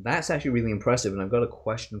 That's actually really impressive, and I've got a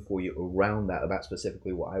question for you around that, about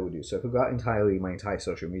specifically what I would do. So if I got my entire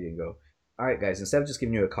social media and go, all right, guys, instead of just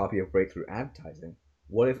giving you a copy of Breakthrough Advertising,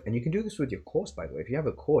 what if, and you can do this with your course, by the way, if you have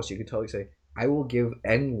a course, you can totally say, I will give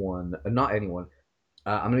anyone, not anyone,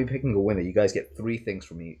 I'm going to be picking a winner. You guys get 3 things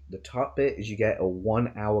from me. The top bit is you get a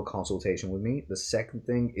 1-hour consultation with me. The second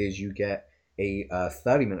thing is you get a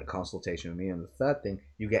 30-minute consultation with me. And the third thing,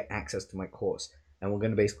 you get access to my course. And we're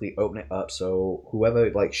going to basically open it up so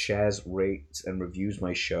whoever shares, rates, and reviews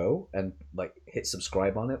my show and hit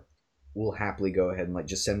subscribe on it will happily go ahead and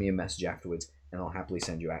just send me a message afterwards, and I'll happily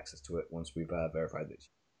send you access to it once we've verified this.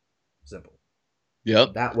 Simple.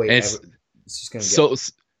 Yep. That way, it's just going to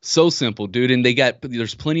so simple, dude. And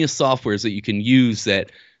there's plenty of softwares that you can use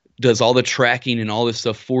that does all the tracking and all this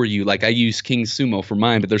stuff for you. Like I use King Sumo for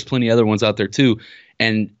mine, but there's plenty of other ones out there too.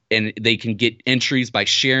 And they can get entries by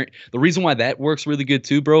sharing. The reason why that works really good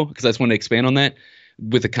too, bro, because I just want to expand on that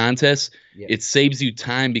with the contest. Yeah. It saves you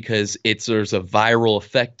time because there's a viral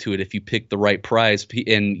effect to it if you pick the right prize,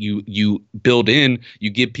 and you build in, you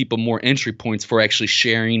give people more entry points for actually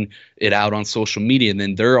sharing it out on social media, and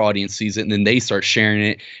then their audience sees it, and then they start sharing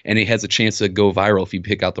it, and it has a chance to go viral if you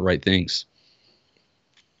pick out the right things.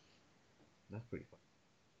 That's pretty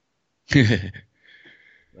fun.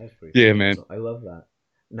 That's pretty yeah, fun. Man. I love that.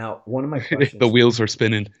 Now, one of my questions. The wheels are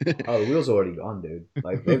spinning. Oh, the wheels are already gone, dude.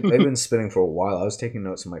 Like they've been spinning for a while. I was taking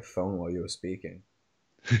notes on my phone while you were speaking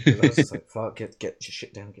because I was just like, "Fuck, get your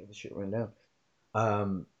shit down, get the shit written down."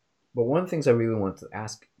 Um, but one of the things I really wanted to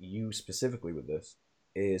ask you specifically with this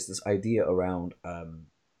is this idea around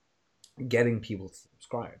getting people to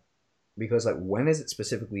subscribe. Because like, when is it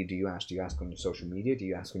specifically? Do you ask? Do you ask on your social media? Do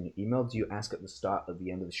you ask on your email? Do you ask at the start, at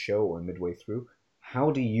the end of the show, or midway through?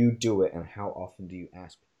 How do you do it, and how often do you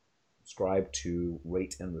ask people to subscribe, to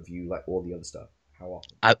rate and review, like all the other stuff? How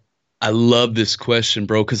often? I love this question,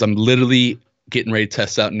 bro, because I'm literally getting ready to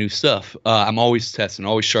test out new stuff. I'm always testing,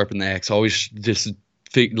 always sharpen the axe, always just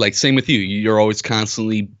like same with you. You're always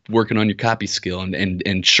constantly working on your copy skill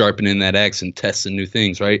and sharpening that axe and testing new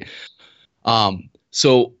things, right?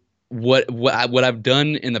 So what I've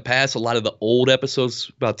done in the past, a lot of the old episodes,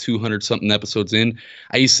 about 200 something episodes in,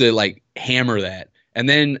 I used to like hammer that, and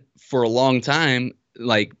then for a long time,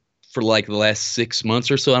 like for like the last 6 months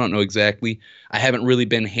or so, I don't know exactly, I haven't really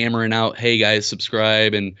been hammering out, hey guys,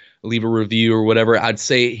 subscribe and leave a review or whatever. I'd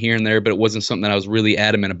say it here and there, but it wasn't something that I was really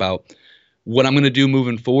adamant about. What I'm going to do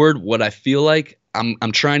moving forward, what I feel like I'm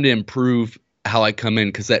trying to improve how I come in,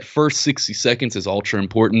 because that first 60 seconds is ultra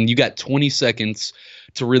important. You got 20 seconds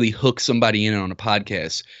to really hook somebody in on a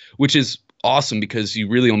podcast, which is awesome because you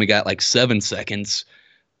really only got like 7 seconds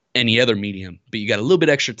any other medium, but you got a little bit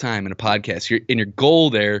extra time in a podcast. Your goal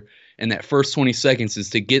there in that first 20 seconds is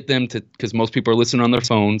to get them to, because most people are listening on their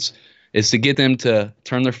phones, is to get them to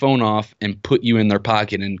turn their phone off and put you in their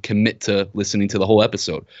pocket and commit to listening to the whole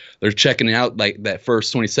episode. They're checking it out like that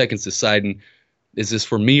first 20 seconds, deciding, is this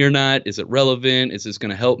for me or not? Is it relevant? Is this going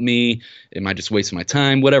to help me? Am I just wasting my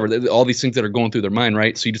time? Whatever. All these things that are going through their mind,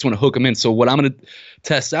 right? So you just want to hook them in. So what I'm going to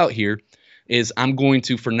test out here is I'm going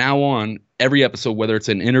to, for now on, every episode, whether it's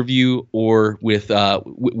an interview or with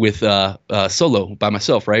solo by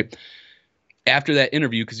myself, right? After that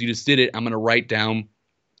interview, because you just did it, I'm going to write down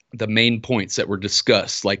the main points that were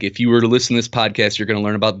discussed. Like if you were to listen to this podcast, you're going to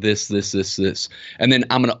learn about this, this, this, this. And then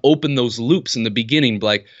I'm going to open those loops in the beginning,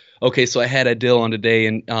 like, okay, so I had Adil on today,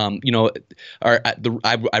 and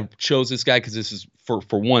I chose this guy because this is for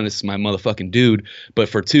one, this is my motherfucking dude, but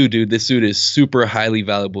for two, dude, this dude is super highly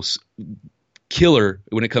valuable, killer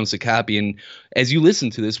when it comes to copy. And as you listen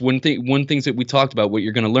to this, one things that we talked about, what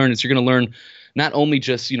you're going to learn is you're going to learn not only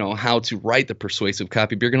just, how to write the persuasive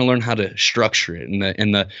copy, but you're going to learn how to structure it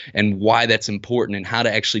and why that's important and how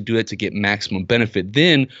to actually do it to get maximum benefit.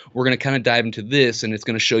 Then we're going to kind of dive into this, and it's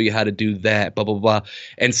going to show you how to do that, blah, blah, blah.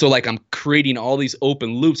 And so like I'm creating all these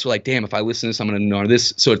open loops. So like, damn, if I listen to this, I'm going to know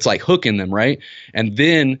this. So it's like hooking them, right? And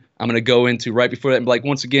then I'm going to go into right before that and be like,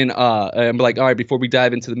 once again, I'm like, all right, before we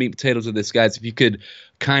dive into the meat and potatoes of this, guys, if you could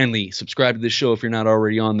kindly subscribe to this show if you're not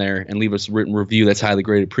already on there and leave us a written review, that's highly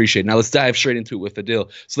great, appreciated. Now let's dive straight into it with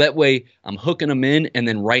Adil. So that way I'm hooking them in, and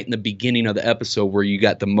then right in the beginning of the episode where you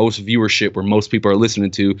got the most viewership, where most people are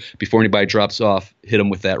listening to, before anybody drops off, hit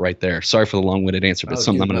them with that right there. Sorry for the long-winded answer, but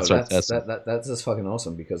something I'm going to start testing. That's just fucking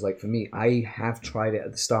awesome, because like for me, I have tried it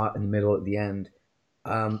at the start, in the middle, at the end.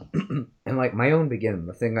 And like my own beginning,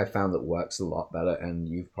 the thing I found that works a lot better, and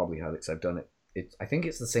you've probably heard it because I've done it. I think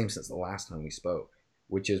it's the same since the last time we spoke,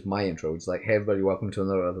 which is my intro. It's like, hey everybody, welcome to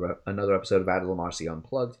another episode of Adil Marcy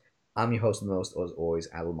Unplugged. I'm your host and host, as always,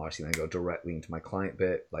 Adil Marcy, and I go directly into my client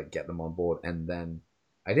bit, like get them on board, and then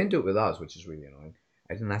I didn't do it with ours, which is really annoying.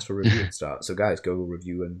 I didn't ask for a review at the start. So guys, go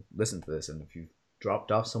review and listen to this, and if you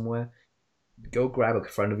dropped off somewhere, go grab a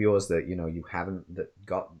friend of yours that you haven't that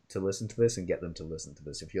got to listen to this, and get them to listen to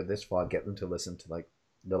this. If you're this far, get them to listen to like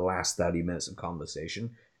the last 30 minutes of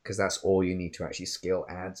conversation, because that's all you need to actually scale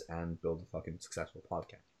ads and build a fucking successful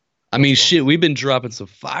podcast. I mean, shit, we've been dropping some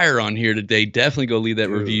fire on here today. Definitely go leave that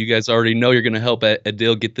review. You guys already know you're going to help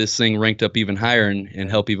Adil get this thing ranked up even higher and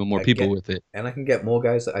help even more people with it. And I can get more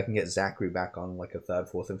guys. I can get Zachary back on like a third,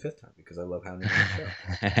 fourth, and fifth time, because I love having him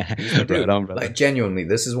on the show. Right on, brother. Like genuinely,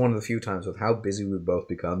 this is one of the few times, with how busy we've both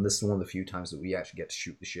become, this is one of the few times that we actually get to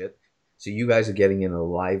shoot the shit. So you guys are getting in a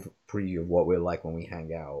live preview of what we're like when we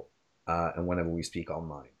hang out and whenever we speak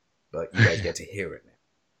online. But you guys get to hear it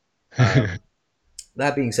now.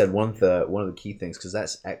 That being said, one of the key things, because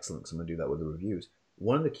that's excellent, because I'm going to do that with the reviews.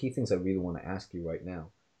 One of the key things I really want to ask you right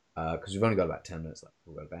now, because we've only got about 10 minutes left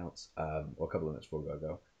before we're going to bounce, or a couple of minutes before we're going to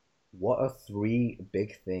go. What are 3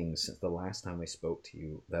 big things since the last time I spoke to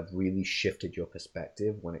you that have really shifted your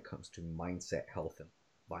perspective when it comes to mindset, health, and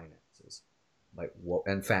finances? Like what,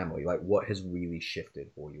 and family, like what has really shifted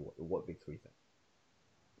for you? What big 3 things?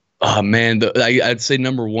 Oh man, I'd say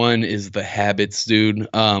number 1 is the habits, dude.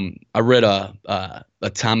 I read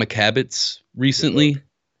Atomic Habits recently.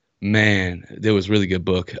 Man, it was a really good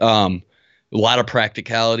book. a lot of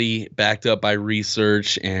practicality backed up by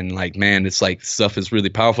research, and like, man, it's like stuff is really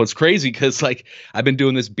powerful. It's crazy because like I've been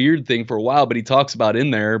doing this beard thing for a while, but he talks about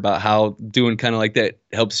in there about how doing kind of like that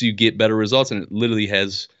helps you get better results, and it literally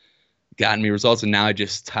has gotten me results. And now I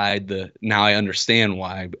just tied the now I understand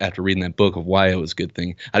why after reading that book of why it was a good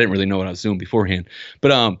thing. I didn't really know what I was doing beforehand.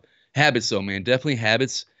 But habits though, man, definitely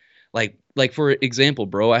habits. Like for example,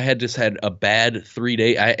 bro, I had just had a bad 3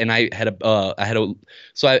 day I had a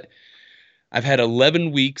so I've had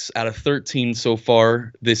 11 weeks out of 13 so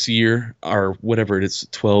far this year, or whatever it is,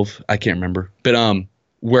 12. I can't remember. But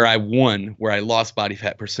where I won, where I lost body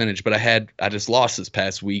fat percentage, but I just lost this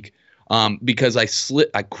past week because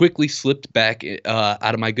I quickly slipped back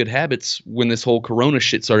out of my good habits when this whole Corona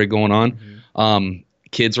shit started going on.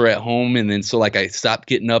 Kids are at home, and then so like I stopped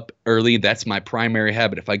getting up early. That's my primary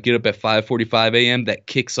habit. If I get up at 5:45 a.m., that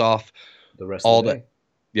kicks off The rest of all the the day.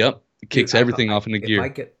 yep, it Dude, kicks everything off into if I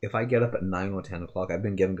gear. get up at 9 or 10 o'clock, I've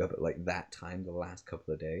been getting up at like that time the last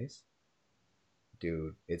couple of days.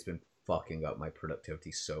 Dude, it's been fucking up my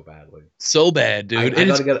productivity so badly. So bad, dude. I And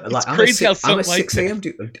gotta get it's like crazy how I'm a something like 6 a.m. that.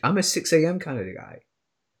 dude. I'm a 6 a.m. kind of guy.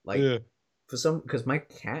 Like Yeah. for some because my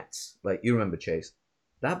cats, like you remember Chase,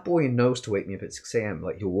 that boy knows to wake me up at 6 a.m.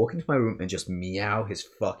 Like he'll walk into my room and just meow his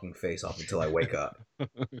fucking face off until I wake up.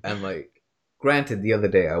 And like, granted, the other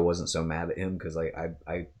day I wasn't so mad at him because like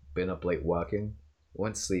I've been up late working. I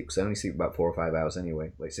went to sleep because I only sleep about 4 or 5 hours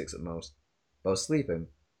anyway, like six at most. But I was sleeping,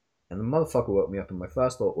 and the motherfucker woke me up, and my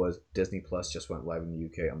first thought was Disney Plus just went live in the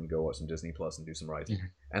UK. I'm gonna go watch some Disney Plus and do some writing,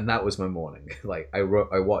 and that was my morning. Like I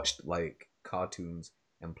watched like cartoons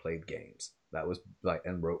and played games. That was like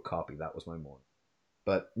and wrote copy. That was my morning.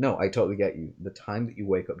 But no, I totally get you. The time that you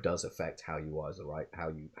wake up does affect how you are as a right how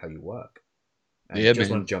you work. And Yeah, just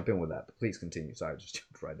want man. to jump in with that. But please continue. Sorry, I just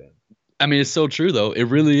jumped right in. I mean, it's so true though. It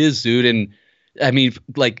really is, dude. And I mean,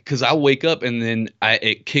 like, cause I'll wake up and then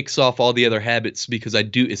it kicks off all the other habits because I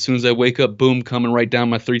do, as soon as I wake up, boom, coming right down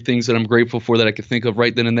my three things that I'm grateful for that I can think of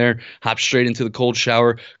right then and there, hop straight into the cold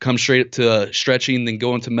shower, come straight to stretching, then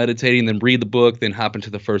go into meditating, then read the book, then hop into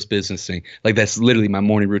the first business thing. Like that's literally my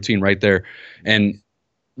morning routine right there. And Nice.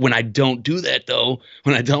 when I don't do that though,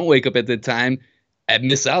 when I don't wake up at that time, I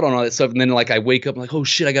miss out on all that stuff. And then like I wake up like, oh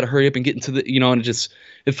shit, I gotta hurry up and get into the and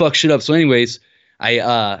it fucks shit up. So anyways, I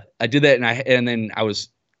did that and then I was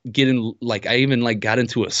getting like I even like got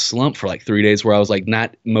into a slump for like 3 days where I was like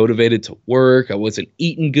not motivated to work. I wasn't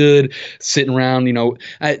eating good, sitting around,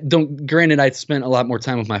 I don't granted I spent a lot more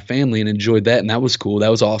time with my family and enjoyed that and that was cool. That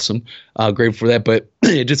was awesome. Grateful for that, but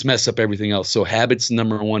it just messed up everything else. So habits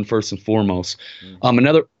number one first and foremost. Mm-hmm.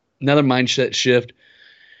 Another mindset shift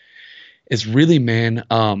is really, man,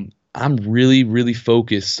 I'm really, really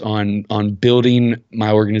focused on building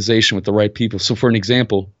my organization with the right people. So for an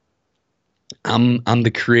example, I'm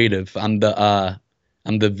the creative. I'm the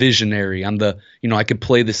visionary. I'm the I could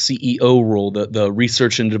play the CEO role, the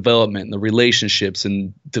research and development, and the relationships,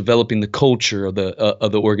 and developing the culture of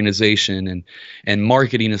the organization, and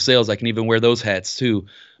marketing and sales. I can even wear those hats too.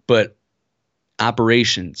 But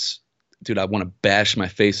operations, dude, I want to bash my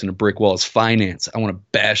face in a brick wall. It's finance. I want to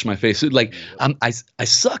bash my face. Like Yep. I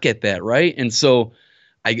suck at that, right? And so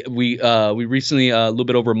we recently a little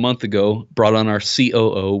bit over a month ago brought on our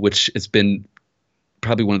COO, which has been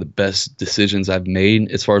probably one of the best decisions I've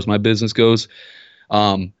made as far as my business goes.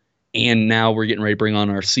 Um, and now we're getting ready to bring on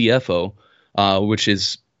our CFO, which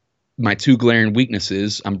is my two glaring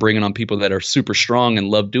weaknesses. I'm bringing on people that are super strong and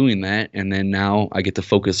love doing that, and then now I get to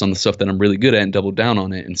focus on the stuff that I'm really good at and double down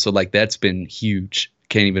on it. And so like that's been huge.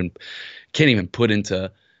 Can't even put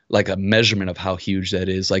into like a measurement of how huge that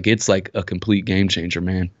is. Like it's like a complete game changer,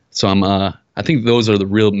 man. So I think those are the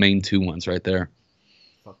real main two ones right there.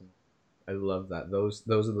 Fucking, I love that. Those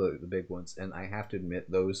are the big ones, and I have to admit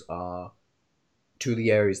those are two of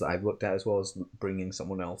the areas that I've looked at as well as bringing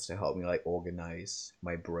someone else to help me like organize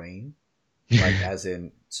my brain. Like as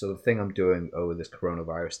in, so the thing I'm doing over this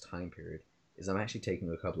coronavirus time period is I'm actually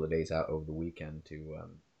taking a couple of days out over the weekend to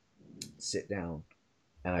sit down,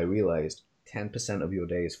 and I realized 10% of your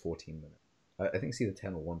day is 14 minutes. I think it's either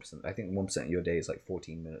 10 or 1%. I think 1% of your day is like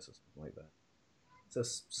 14 minutes or something like that. It's a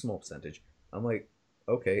small percentage. I'm like,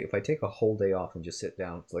 okay, if I take a whole day off and just sit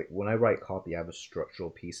down, it's like when I write copy, I have a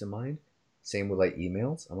structural piece in mind. Same with like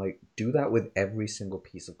emails. I'm like, do that with every single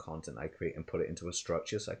piece of content I create and put it into a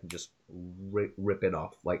structure so I can just rip it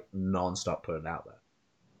off, like non-stop put it out there.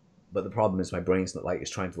 But the problem is my brain's not like it's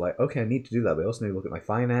trying to like, okay, I need to do that, but I also need to look at my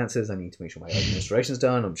finances. I need to make sure my administration's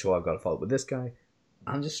done. I'm sure I've got to follow up with this guy.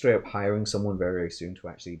 I'm just straight up hiring someone very, very soon to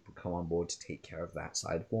actually come on board to take care of that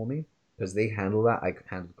side for me because they handle that. I can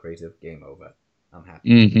handle the creative. Game over. I'm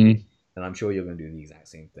happy. hmm and I'm sure you're gonna do the exact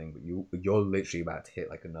same thing. But you're literally about to hit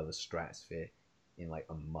like another stratosphere in like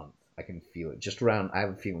a month. I can feel it. Just around. I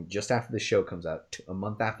have a feeling just after the show comes out, a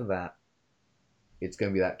month after that, it's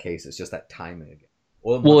gonna be that case. It's just that timing again,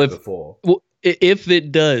 or a Well, month before. if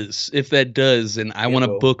that does, and I It want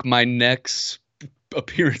to will. book my next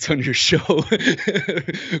appearance on your show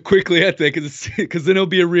quickly at that, because then it'll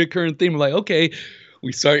be a reoccurring theme. Like, okay,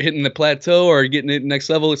 we start hitting the plateau or getting it next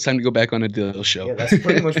level. It's time to go back on a deal show. Yeah, that's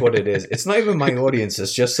pretty much what it is. It's not even my audience.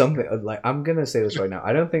 It's just something like I'm gonna say this right now.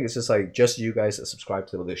 I don't think it's just like just you guys that subscribe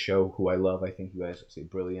to the show who I love. I think you guys are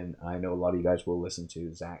brilliant. I know a lot of you guys will listen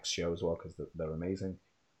to Zach's show as well because they're amazing.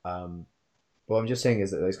 What I'm just saying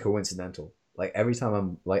is that it's coincidental. Every time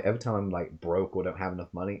I'm like broke or don't have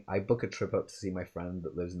enough money, I book a trip up to see my friend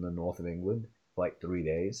that lives in the north of England for like 3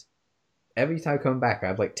 days. Every time I come back, I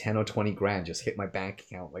have like 10 or 20 grand just hit my bank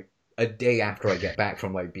account like a day after I get back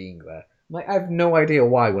from like being there. Like I have no idea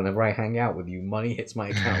why. Whenever I hang out with you, money hits my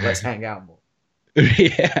account. Let's hang out more.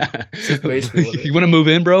 Yeah. This is basically what it You is. want to move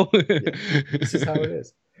in, bro? Yeah, this is how it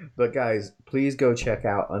is. But guys, please go check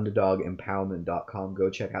out underdogempowerment.com. Go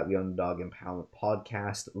check out the Underdog Empowerment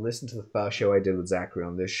podcast. Listen to the first show I did with Zachary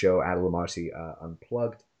on this show, Adel Amarsi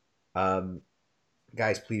Unplugged. Um,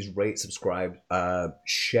 guys, please rate, subscribe,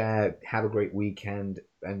 share, have a great weekend,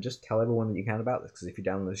 and just tell everyone that you can about this. Because if you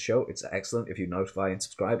download the show, it's excellent. If you notify and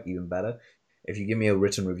subscribe, even better. If you give me a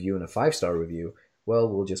written review and a 5-star review, well,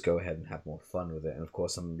 we'll just go ahead and have more fun with it. And of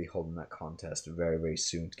course, I'm going to be holding that contest very, very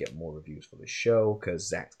soon to get more reviews for the show, because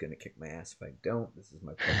Zach's going to kick my ass if I don't. This is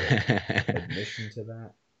my public admission to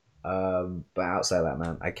that. But outside of that,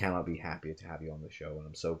 man, I cannot be happier to have you on the show, and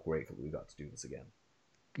I'm so grateful that we got to do this again.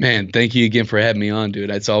 Man, thank you again for having me on,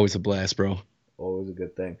 dude. It's always a blast, bro. Always a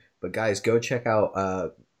good thing. But guys, go check out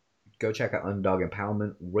Underdog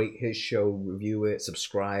Empowerment, rate his show, review it,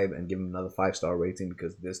 subscribe, and give him another 5-star rating,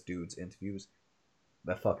 because this dude's interviews,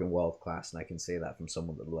 they're fucking world class, and I can say that from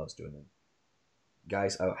someone that loves doing it.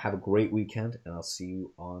 Guys, have a great weekend, and I'll see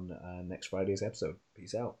you on next Friday's episode.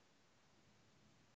 Peace out.